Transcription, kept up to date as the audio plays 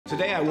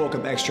Today I woke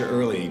up extra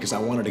early because I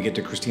wanted to get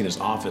to Christina's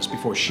office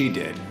before she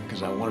did,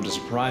 because I wanted to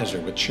surprise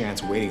her with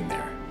Chance waiting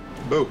there.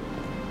 Boo.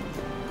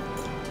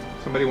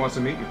 Somebody wants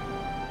to meet you.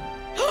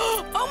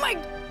 Oh my,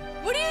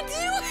 what are you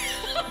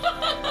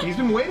doing? He's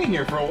been waiting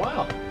here for a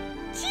while.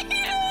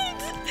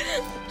 Chance!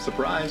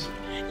 Surprise.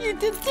 You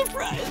did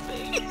surprise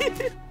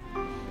me.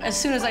 As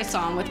soon as I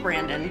saw him with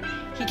Brandon,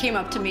 he came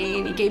up to me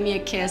and he gave me a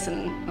kiss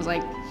and I was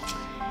like,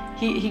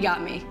 he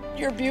got me.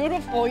 You're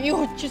beautiful.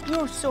 You're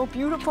so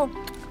beautiful.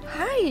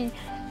 Hi.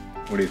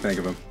 What do you think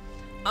of him?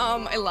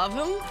 I love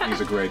him.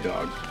 He's a great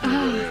dog. He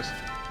really is.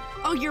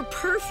 Oh, you're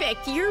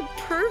perfect. You're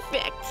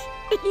perfect.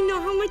 You know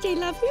how much I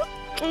love you?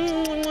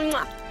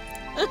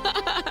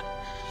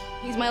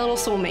 He's my little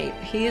soulmate.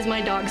 He is my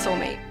dog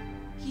soulmate.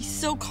 He's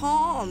so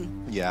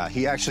calm. Yeah,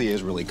 he actually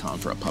is really calm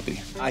for a puppy.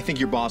 I think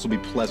your boss will be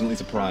pleasantly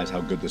surprised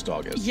how good this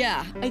dog is.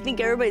 Yeah, I think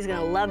everybody's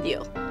gonna love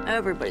you.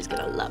 Everybody's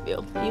gonna love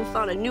you. You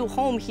found a new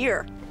home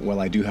here. Well,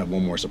 I do have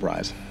one more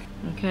surprise.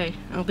 Okay,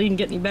 I don't think you can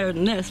get any better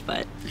than this,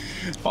 but...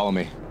 Follow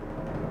me.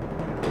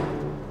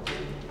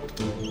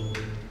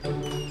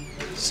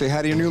 Say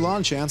hi to your new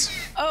lawn, Chance.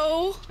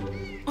 Oh,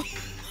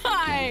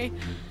 hi.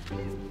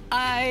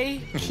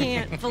 I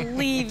can't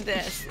believe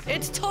this.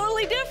 It's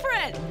totally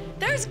different.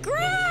 There's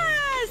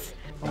grass.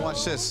 Now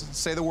watch this.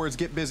 Say the words,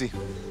 get busy.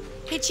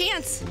 Hey,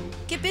 Chance,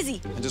 get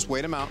busy. And just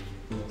wait him out.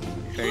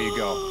 There you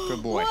go.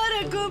 Good boy.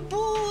 What a good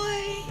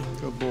boy.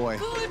 Good boy.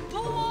 Good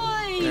boy.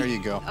 There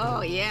you go.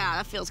 Oh, yeah,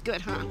 that feels good,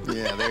 huh?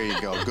 Yeah, there you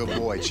go. Good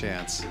boy,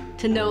 Chance.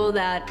 To know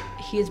that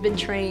he has been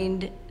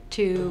trained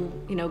to,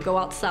 go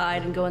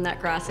outside and go in that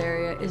grass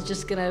area is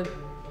just gonna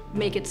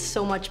make it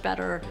so much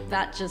better.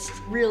 That just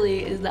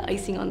really is the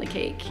icing on the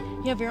cake.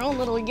 You have your own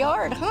little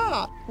yard,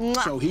 huh?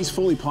 So he's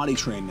fully potty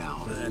trained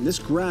now. And this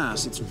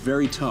grass, it's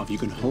very tough. You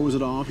can hose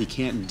it off, he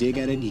can't dig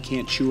at it, he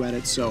can't chew at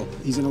it, so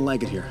he's gonna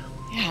like it here.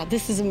 Yeah,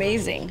 this is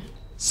amazing.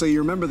 So you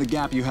remember the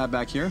gap you had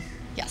back here?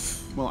 Yes.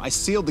 Well, I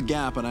sealed the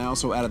gap and I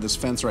also added this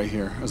fence right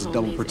here as a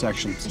double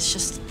protection. It's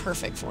just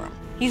perfect for him.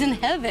 He's in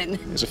heaven.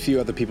 There's a few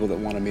other people that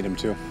want to meet him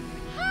too.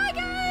 Hi,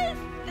 guys.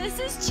 This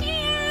is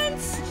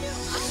Chance.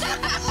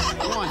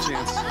 Come on,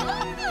 Chance.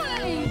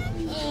 Hi.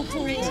 Oh,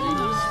 great.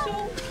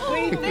 What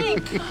do you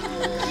think?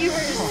 You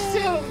are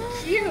so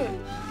cute.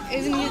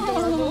 Isn't he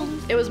adorable?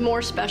 It was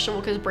more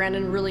special because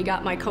Brandon really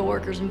got my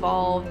coworkers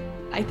involved.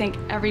 I think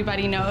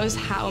everybody knows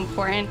how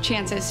important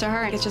Chance is to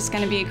her. It's just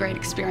going to be a great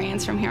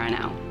experience from here on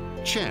out.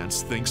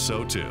 Chance thinks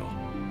so too.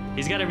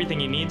 He's got everything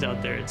he needs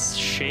out there. It's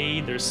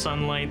shade, there's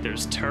sunlight,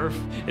 there's turf.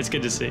 It's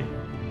good to see.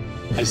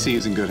 I see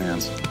he's in good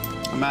hands.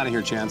 I'm out of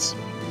here, Chance.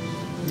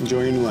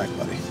 Enjoy your new life,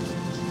 buddy.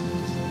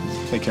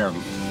 Take care of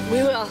him.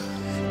 We will.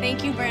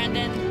 Thank you,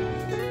 Brandon.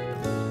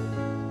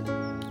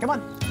 Come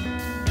on.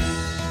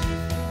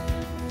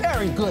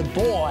 Very good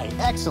boy.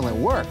 Excellent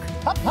work.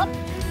 Hup, hup.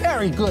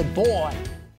 Very good boy.